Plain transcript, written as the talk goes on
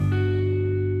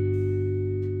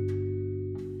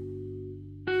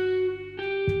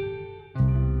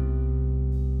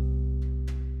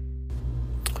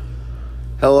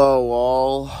Hello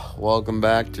all, welcome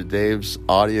back to Dave's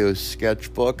Audio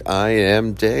Sketchbook. I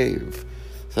am Dave.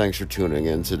 Thanks for tuning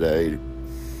in today.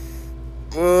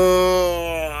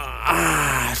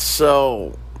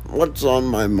 So, what's on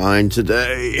my mind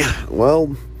today?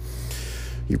 Well,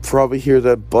 you probably hear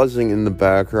that buzzing in the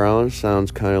background. Sounds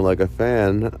kind of like a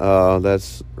fan.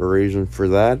 That's a reason for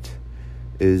that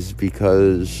is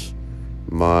because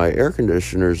my air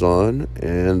conditioner's on,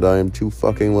 and I'm too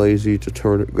fucking lazy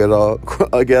to get up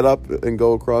and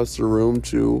go across the room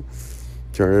to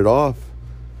turn it off.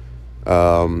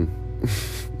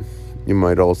 You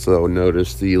might also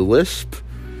notice the lisp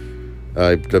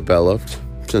I've developed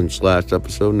since last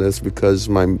episode, and that's because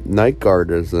my night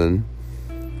guard is in,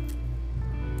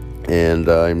 and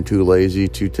I'm too lazy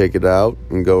to take it out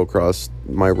and go across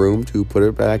my room to put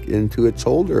it back into its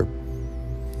holder.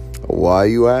 Why,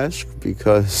 you ask?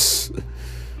 Because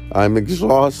I'm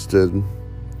exhausted.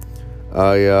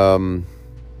 So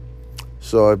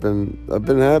I've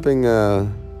been having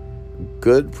a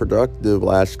good, productive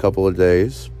last couple of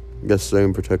days. Yesterday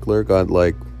in particular, got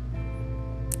a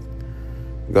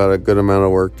good amount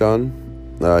of work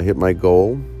done. Hit my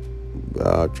goal.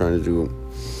 Trying to do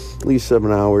at least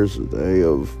 7 hours a day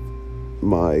of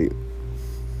my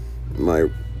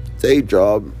day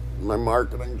job, my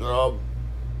marketing job.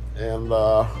 And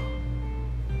I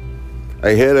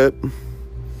hit it.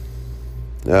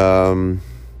 Then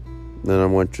I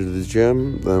went to the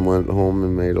gym, then went home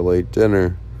and made a late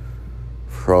dinner.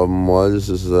 Problem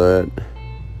is that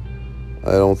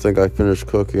I don't think I finished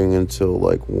cooking until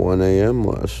like 1 a.m.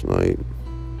 last night.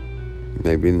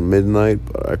 Maybe midnight,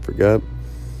 but I forget.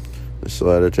 I still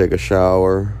had to take a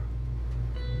shower.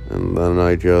 And then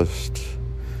I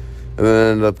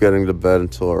ended up getting to bed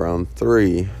until around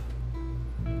 3.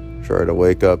 Try to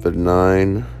wake up at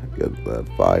 9, get that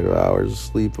 5 hours of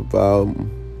sleep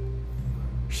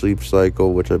sleep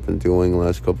cycle, which I've been doing the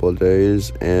last couple of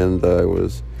days, and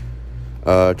turns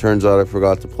out I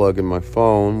forgot to plug in my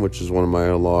phone, which is one of my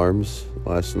alarms,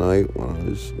 last night when I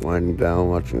was winding down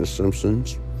watching The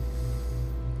Simpsons,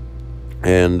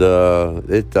 and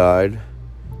it died,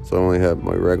 so I only have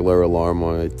my regular alarm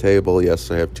on my table.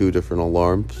 Yes, I have 2 different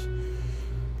alarms.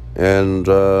 And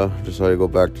decided to go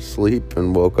back to sleep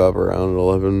and woke up around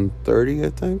 11:30, I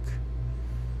think.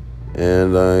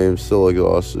 And I'm still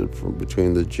exhausted from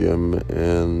between the gym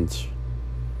and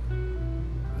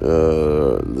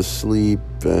the sleep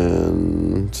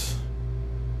and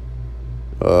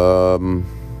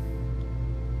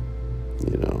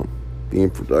being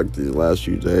productive the last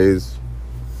few days.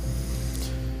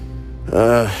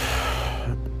 I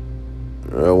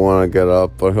want to get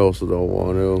up, but I also don't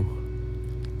want to.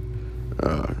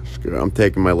 I'm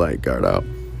taking my light guard out.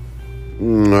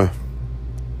 On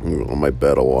my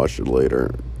bed, I'll wash it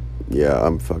later. Yeah,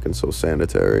 I'm fucking so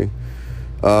sanitary.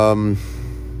 There's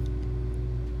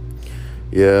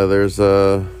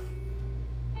I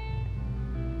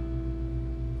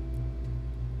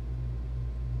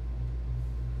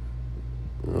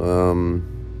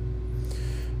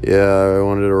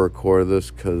wanted to record this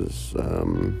because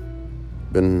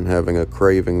been having a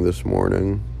craving this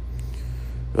morning.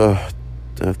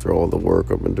 After all the work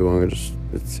I've been doing,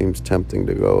 it seems tempting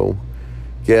to go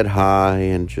get high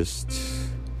and just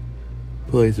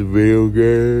play some video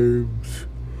games,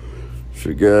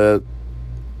 forget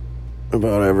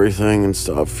about everything and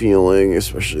stop feeling,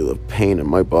 especially the pain in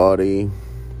my body.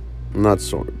 Not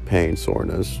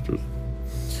soreness, just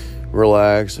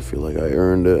relax. I feel like I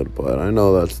earned it, but I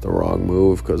know that's the wrong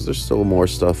move because there's still more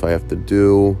stuff I have to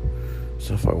do.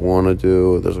 Stuff I want to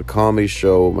do. There's a comedy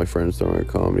show. My friend's throwing a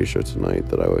comedy show tonight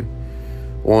that I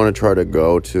want to try to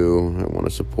go to. I want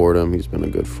to support him. He's been a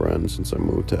good friend since I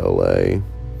moved to LA.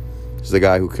 He's the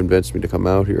guy who convinced me to come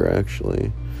out here,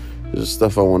 actually. There's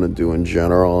stuff I want to do in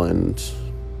general, and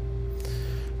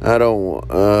I don't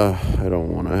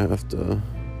want to have to.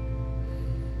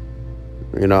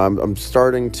 I'm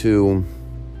starting to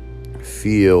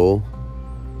feel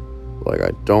like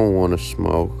I don't want to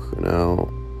smoke now.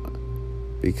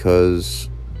 Because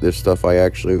there's stuff I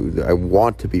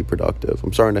want to be productive.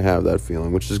 I'm starting to have that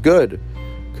feeling, which is good.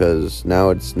 Because now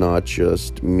it's not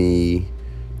just me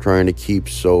trying to keep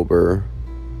sober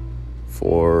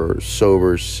for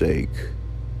sober's sake.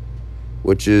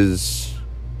 Which is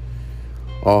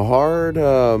a hard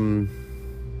thing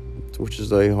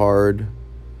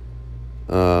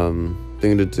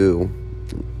to do.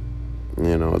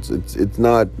 It's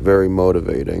not very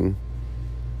motivating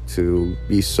to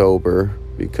be sober.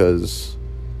 Because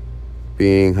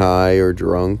being high or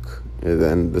drunk,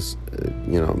 and this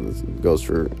goes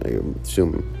for, I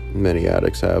assume many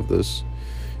addicts have this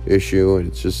issue,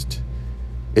 and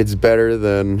it's better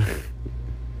than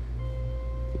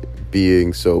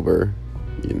being sober.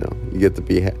 You know, you get to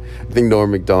be. I think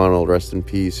Norm Macdonald, rest in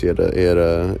peace. He had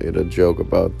a joke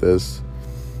about this.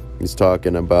 He's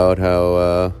talking about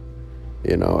how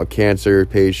a cancer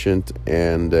patient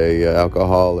and a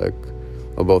alcoholic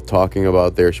are both talking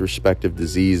about their respective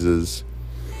diseases.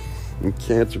 And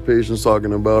cancer patient's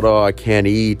talking about, I can't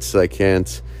eat,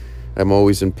 I'm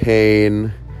always in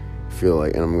pain, I feel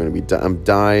like, and I'm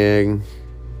dying.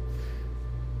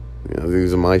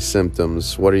 These are my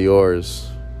symptoms. What are yours?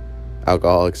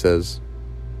 Alcoholic says,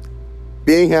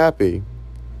 being happy.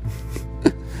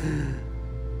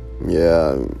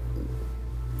 Yeah,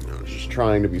 just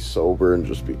trying to be sober and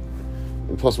just be.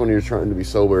 And plus, when you're trying to be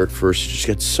sober at first, you just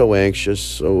get so anxious,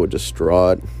 so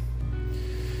distraught.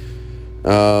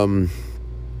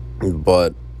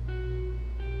 But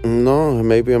no,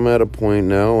 maybe I'm at a point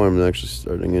now where I'm actually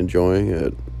starting enjoying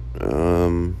it.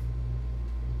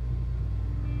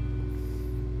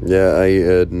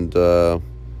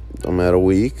 I'm at a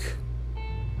week.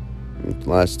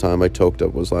 Last time I toked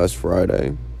up was last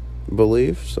Friday, I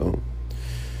believe. So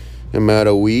I'm at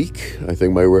a week. I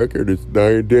think my record is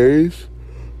 9 days,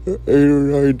 8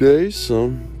 or 9 days.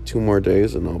 So 2 more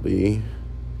days and I'll be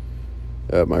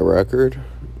at my record.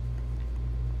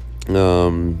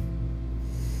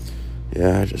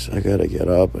 I gotta get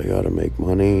up. I gotta make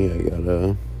money. I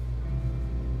gotta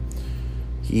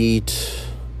eat.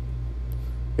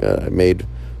 Yeah, I made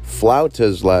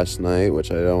flautas last night,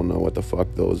 which I don't know what the fuck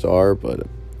those are, but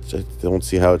I don't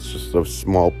see how it's just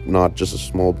not just a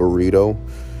small burrito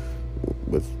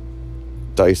with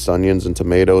diced onions and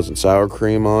tomatoes and sour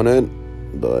cream on it.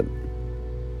 But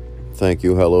thank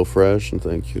you, HelloFresh, and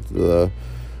thank you to the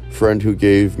friend who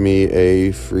gave me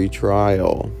a free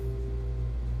trial.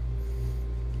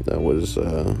 That's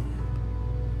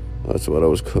what I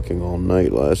was cooking all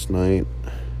night last night.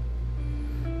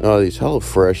 Oh, these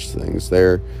HelloFresh things,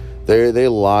 they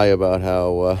lie about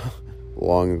how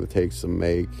long it takes to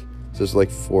make. So it's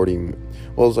like 40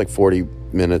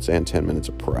 minutes and 10 minutes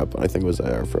of prep. I think it was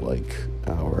there for like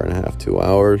an hour and a half, 2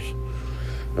 hours.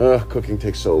 Cooking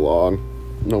takes so long.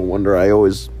 No wonder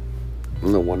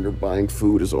buying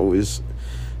food is always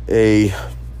an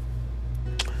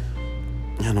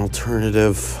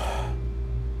alternative.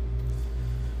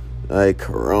 Ay,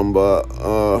 caramba.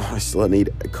 I still need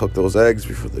to cook those eggs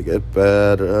before they get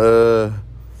bad.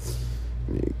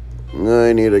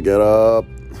 I need to get up.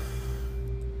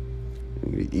 I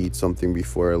need to eat something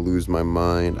before I lose my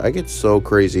mind. I get so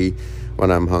crazy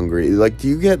when I'm hungry. Like, do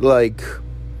you get like...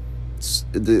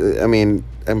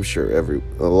 I'm sure a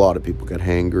lot of people get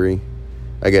hangry.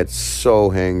 I get so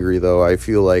hangry, though. I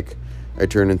feel like I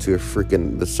turn into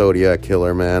the Zodiac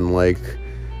killer, man. Like,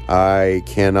 I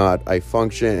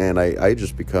function, and I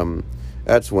just become,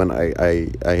 that's when I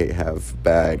have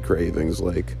bad cravings.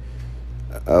 Like,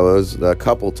 I was a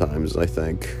couple times, I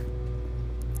think,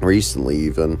 recently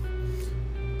even,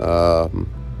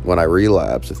 when I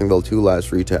relapsed. I think the 2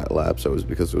 last relapse, I was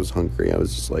because I was hungry. I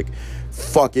was just like,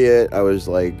 fuck it. I was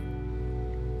like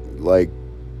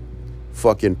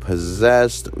fucking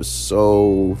possessed. I was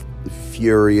so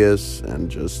furious and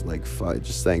just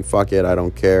saying fuck it, I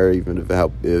don't care, even if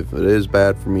it is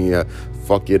bad for me.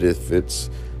 Fuck it, if it's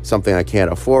something I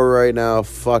can't afford right now,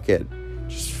 fuck it,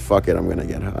 just fuck it, I'm gonna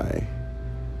get high.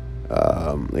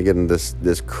 I get in this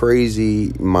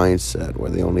crazy mindset where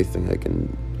the only thing I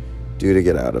can do to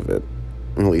get out of it,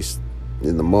 at least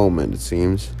in the moment, it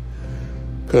seems,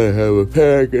 kind of have a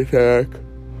panic attack.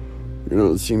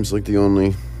 It seems like the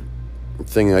only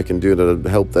thing I can do to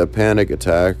help that panic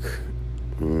attack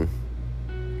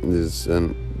is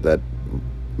in that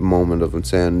moment of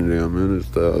insanity I'm in, is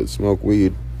to smoke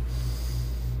weed.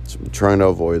 So I'm trying to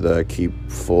avoid that. Keep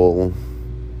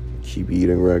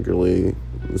eating regularly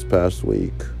this past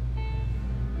week,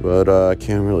 but I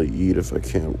can't really eat if I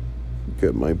can't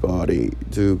get my body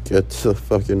to get to the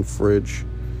fucking fridge.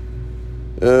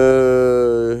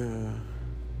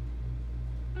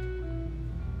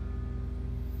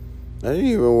 I didn't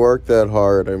even work that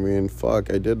hard. I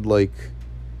did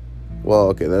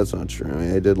that's not true.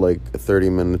 I did 30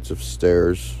 minutes of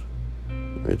stairs,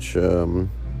 which I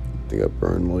think I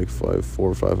burned 400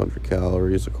 or 500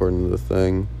 calories according to the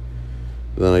thing.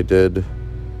 Then I did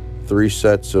 3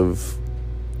 sets of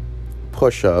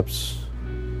push-ups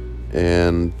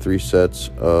and 3 sets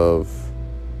of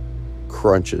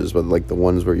crunches, but the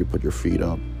ones where you put your feet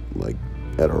up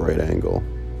at a right angle.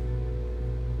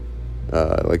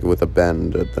 With a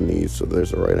bend at the knees, so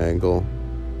there's a right angle.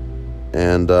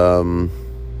 And,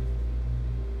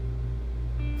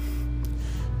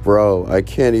 bro, I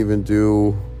can't even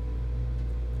do...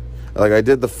 I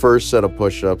did the first set of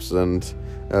push-ups, and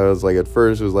I was like, at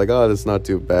first it was like, oh, that's not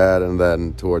too bad, and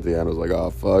then toward the end I was like, oh,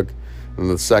 fuck. And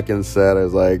the second set, I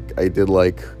was like, I did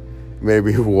like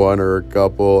maybe one or a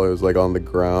couple. I was like on the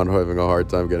ground having a hard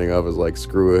time getting up. I was like,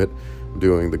 screw it. I'm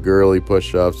doing the girly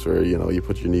push-ups where, you know, you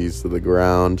put your knees to the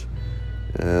ground.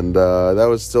 And that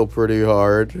was still pretty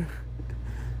hard.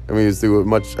 I mean,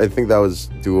 I think that was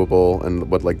doable.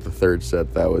 But like the third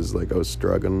set, that was like I was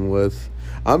struggling with.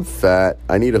 I'm fat.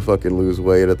 I need to fucking lose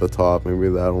weight at the top. Maybe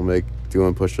that'll make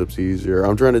doing push-ups easier.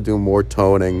 I'm trying to do more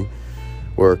toning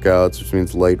workouts, which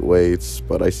means light weights,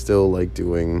 but I still like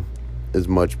doing as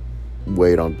much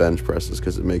weight on bench presses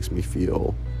because it makes me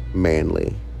feel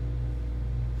manly.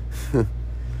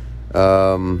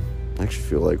 I actually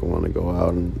feel like I want to go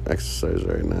out and exercise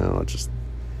right now.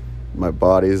 My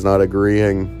body's not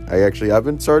agreeing. I've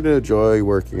been starting to enjoy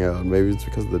working out. Maybe it's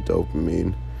because of the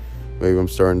dopamine. Maybe I'm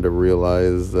starting to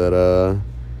realize that,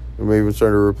 maybe I'm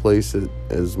starting to replace it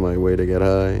as my way to get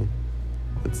high.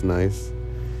 It's nice.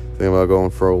 Thinking about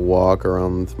going for a walk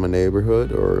around my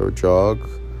neighborhood or a jog.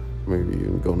 Maybe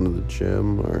even going to the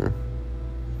gym or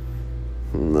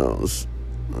who knows.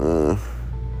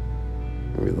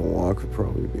 Maybe the walk would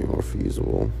probably be more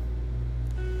feasible.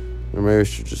 Or maybe I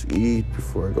should just eat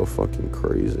before I go fucking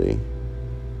crazy.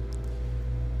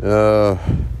 What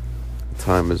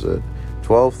time is it?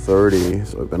 12:30,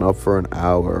 so I've been up for an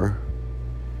hour.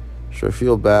 Should I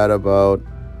feel bad about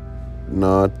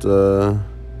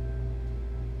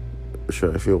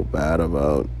should I feel bad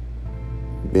about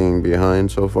being behind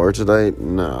so far today?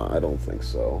 No, I don't think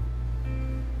so.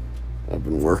 I've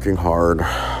been working hard.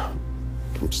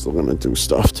 I'm still going to do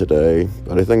stuff today,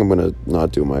 but I think I'm going to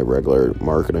not do my regular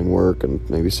marketing work and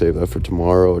maybe save that for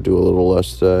tomorrow, do a little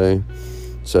less today.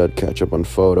 Instead, catch up on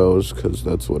photos, because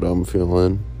that's what I'm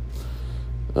feeling.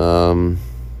 I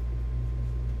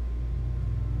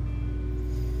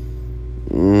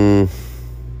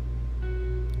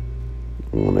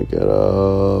want to get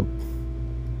up.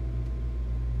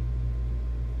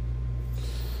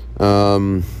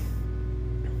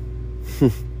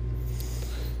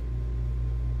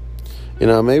 You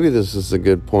know, maybe this is a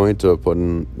good point to put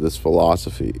in this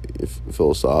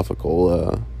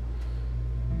philosophical,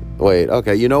 wait,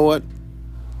 okay, you know what?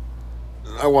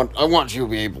 I want you to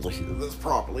be able to hear this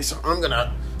properly, so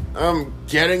I'm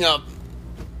getting up,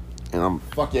 and I'm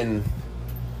fucking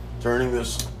turning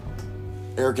this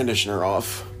air conditioner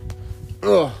off.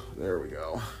 Ugh, there we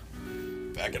go.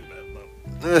 Back in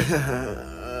bed,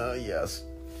 yes.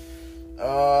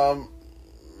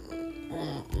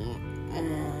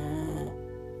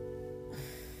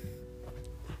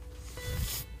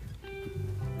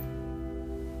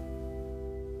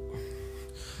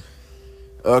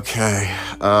 Okay,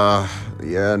 I've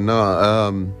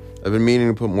been meaning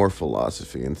to put more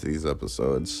philosophy into these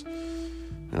episodes,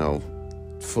 you know,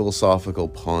 philosophical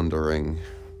pondering,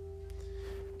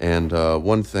 and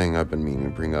one thing I've been meaning to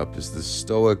bring up is the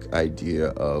Stoic idea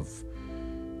of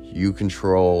you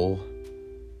control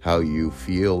how you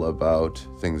feel about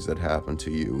things that happen to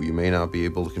you. You may not be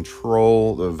able to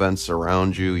control the events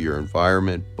around you, your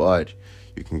environment, but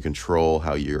you can control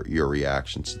how your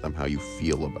reactions to them, how you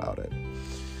feel about it.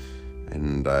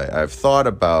 And I've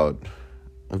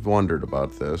wondered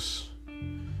about this,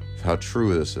 how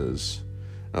true this is.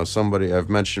 Now, I've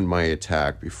mentioned my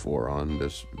attack before on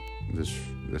this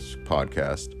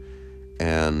podcast,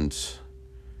 and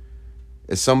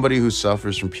as somebody who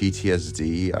suffers from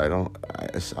PTSD,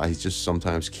 I just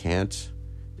sometimes can't,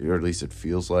 or at least it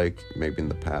feels like, maybe in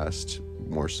the past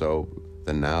more so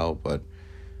than now, but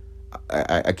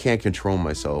I can't control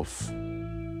myself.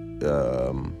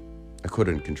 I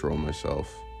couldn't control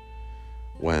myself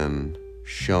when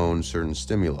shown certain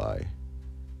stimuli.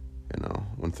 You know,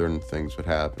 when certain things would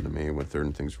happen to me, when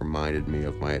certain things reminded me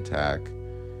of my attack,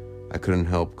 I couldn't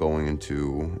help going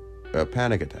into a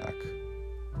panic attack,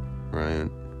 right?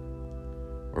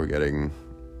 Or getting,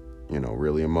 you know,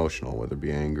 really emotional, whether it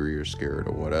be angry or scared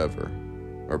or whatever,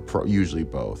 or usually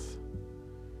both.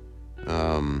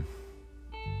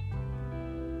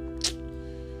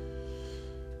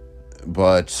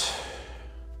 But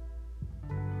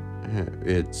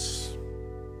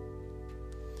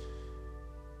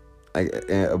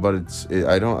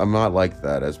I'm not like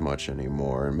that as much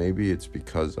anymore. And maybe it's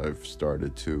because I've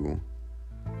started to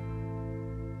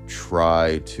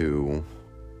try to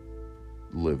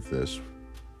live this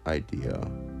idea.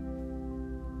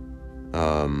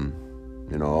 All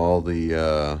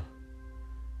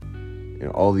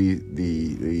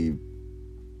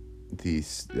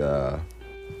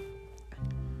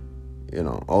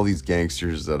these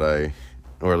gangsters that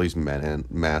or at least men and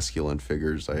masculine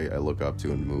figures I look up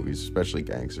to in movies, especially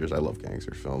gangsters. I love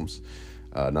gangster films.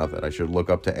 Not that I should look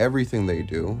up to everything they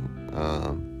do,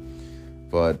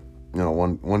 but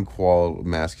one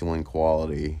masculine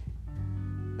quality,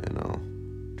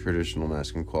 traditional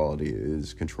masculine quality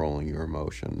is controlling your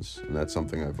emotions, and that's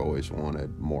something I've always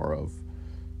wanted more of,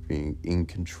 being in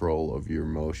control of your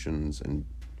emotions and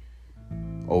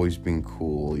always being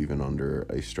cool even under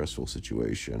a stressful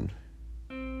situation.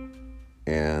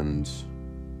 And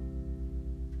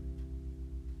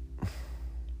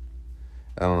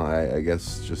I don't know, I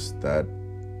guess just that,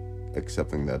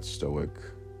 accepting that stoic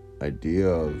idea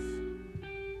of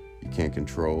you can't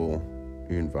control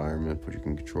your environment, but you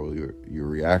can control your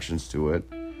reactions to it.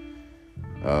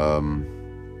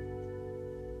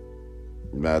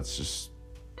 That's just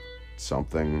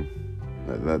something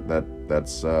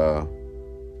that's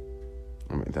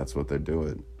that's what they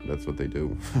do. That's what they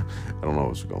do. I don't know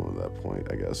what's going with that point,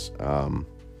 I guess.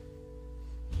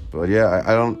 But yeah,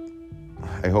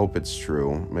 I hope it's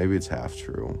true. Maybe it's half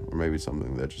true, or maybe it's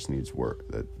something that just needs work,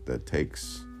 that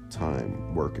takes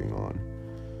time working on.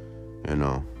 It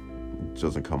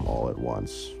doesn't come all at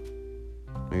once.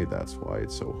 Maybe that's why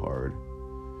it's so hard.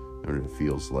 And it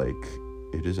feels like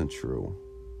it isn't true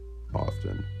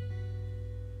often.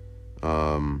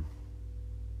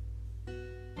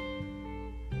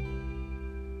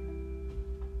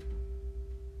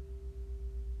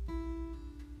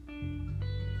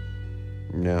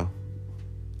 Yeah.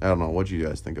 I don't know. What do you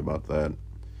guys think about that?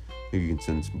 You can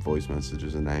send some voice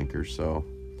messages in Anchor, so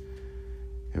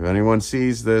if anyone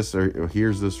sees this or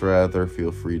hears this rather,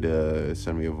 feel free to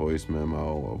send me a voice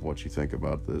memo of what you think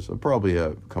about this. I'll probably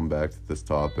come back to this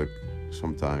topic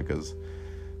sometime, because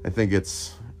I think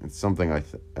it's something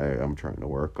I'm trying to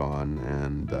work on,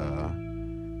 and I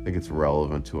think it's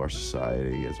relevant to our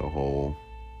society as a whole.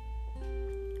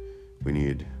 We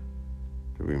need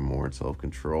to be more in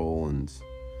self-control and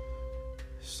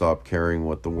stop caring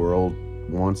what the world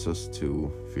wants us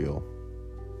to feel.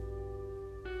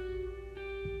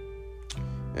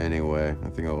 Anyway, I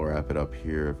think I'll wrap it up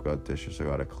here. I've got dishes I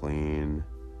gotta clean.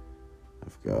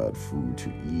 I've got food to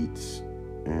eat.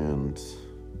 And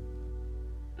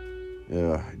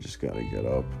yeah, I just gotta get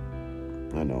up.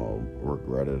 I know I'll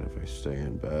regret it if I stay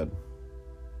in bed.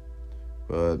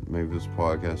 But maybe this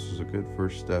podcast is a good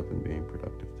first step in being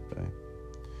productive today.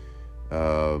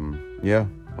 Yeah,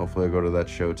 hopefully I go to that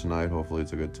show tonight. Hopefully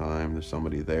it's a good time. There's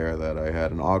somebody there that I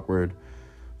had an awkward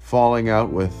falling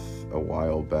out with a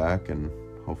while back, and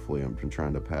hopefully I'm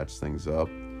trying to patch things up.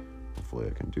 Hopefully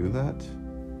I can do that.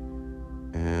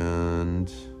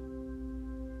 And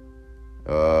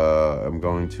I'm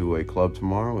going to a club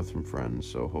tomorrow with some friends,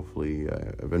 so hopefully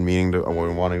I've been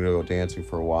wanting to go dancing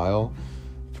for a while.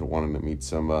 I've been wanting to meet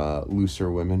some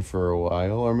looser women for a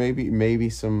while, or maybe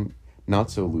some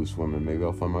not so loose women. Maybe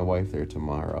I'll find my wife there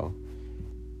tomorrow.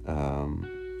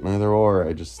 Either or,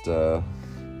 I just want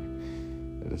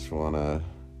to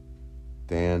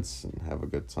dance and have a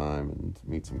good time and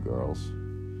meet some girls.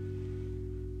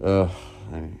 I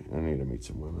need to meet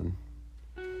some women.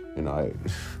 I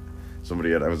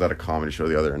was at a comedy show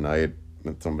the other night,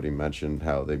 and somebody mentioned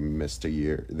how they missed a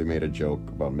year. They made a joke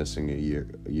about missing a year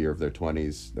of their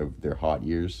 20s, their hot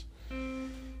years,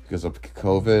 because of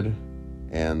COVID.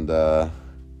 And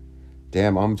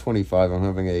damn, I'm 25. I'm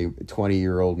having a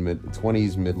 20-year-old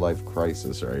 20s midlife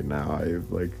crisis right now.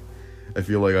 I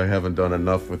feel like I haven't done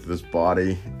enough with this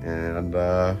body, and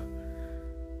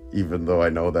even though I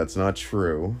know that's not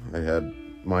true, I had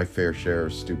my fair share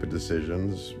of stupid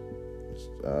decisions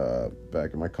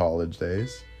back in my college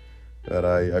days that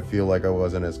I feel like I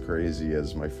wasn't as crazy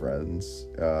as my friends.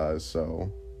 So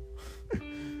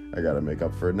I gotta make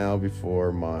up for it now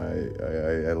before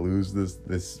I lose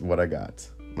this what I got,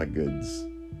 my goods.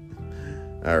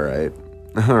 All right.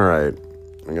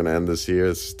 I'm gonna end this here.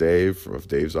 It's Dave of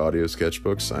Dave's Audio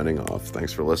Sketchbook signing off.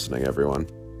 Thanks for listening, everyone.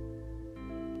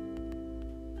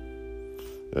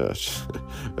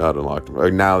 God unlocked.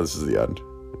 Now this is the end.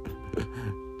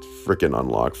 Freaking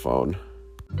unlocked phone.